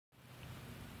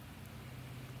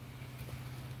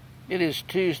It is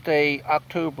Tuesday,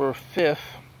 October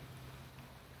 5th.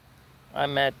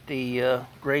 I'm at the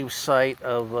grave site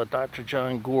of Dr.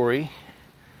 John Gorrie,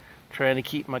 trying to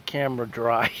keep my camera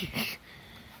dry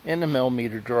and the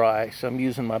millimeter dry, so I'm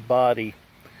using my body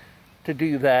to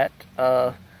do that.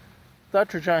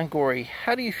 Dr. John Gorrie,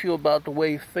 how do you feel about the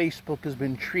way Facebook has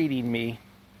been treating me?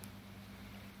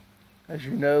 As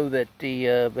you know, that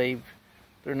they're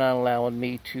not allowing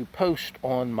me to post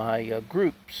on my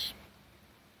groups.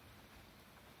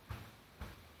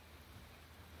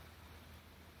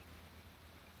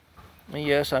 And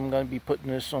yes, I'm going to be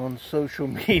putting this on social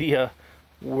media,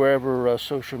 wherever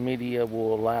social media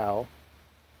will allow.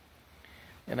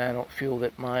 And I don't feel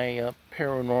that my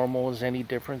paranormal is any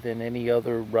different than any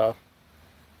other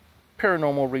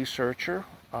paranormal researcher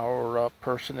or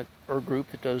person or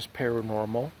group that does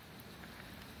paranormal.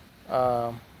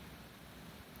 I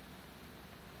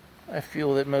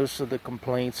feel that most of the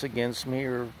complaints against me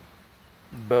are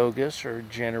bogus or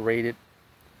generated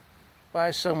by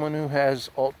someone who has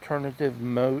alternative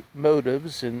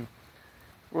motives and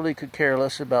really could care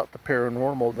less about the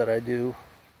paranormal that I do.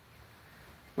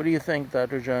 What do you think,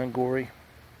 Dr. John Gorrie?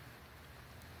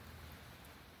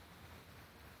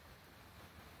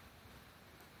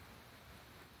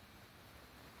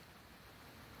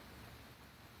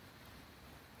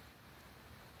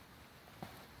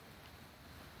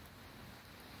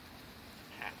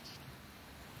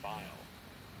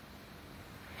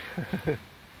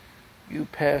 You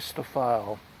passed the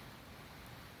file.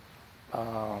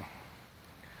 I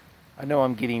know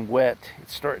I'm getting wet.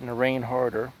 It's starting to rain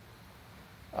harder.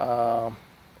 I'm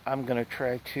going to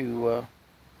try to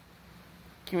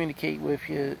communicate with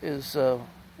you as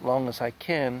long as I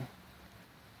can.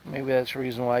 Maybe that's the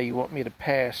reason why you want me to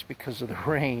pass, because of the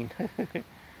rain.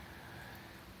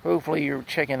 Hopefully you're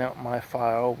checking out my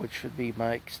file, which should be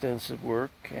my extensive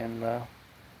work, and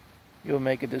you'll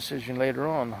make a decision later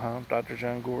on, huh, Dr.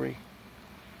 John Gorrie?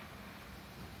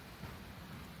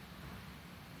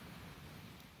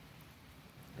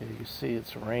 As you see,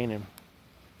 it's raining.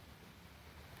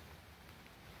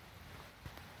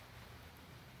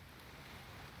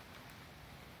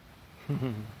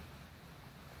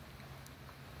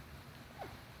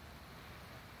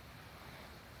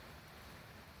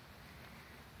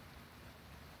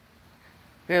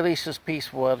 At least it's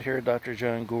peaceful out here, Dr.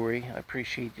 John Gorrie. I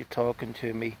appreciate you talking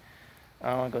to me.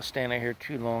 I'm not going to stand out here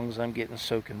too long, as I'm getting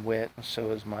soaking wet, and so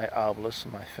is my Ovilus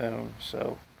and my phone.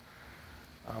 So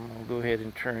I'm going to go ahead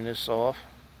and turn this off.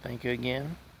 Thank you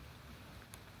again.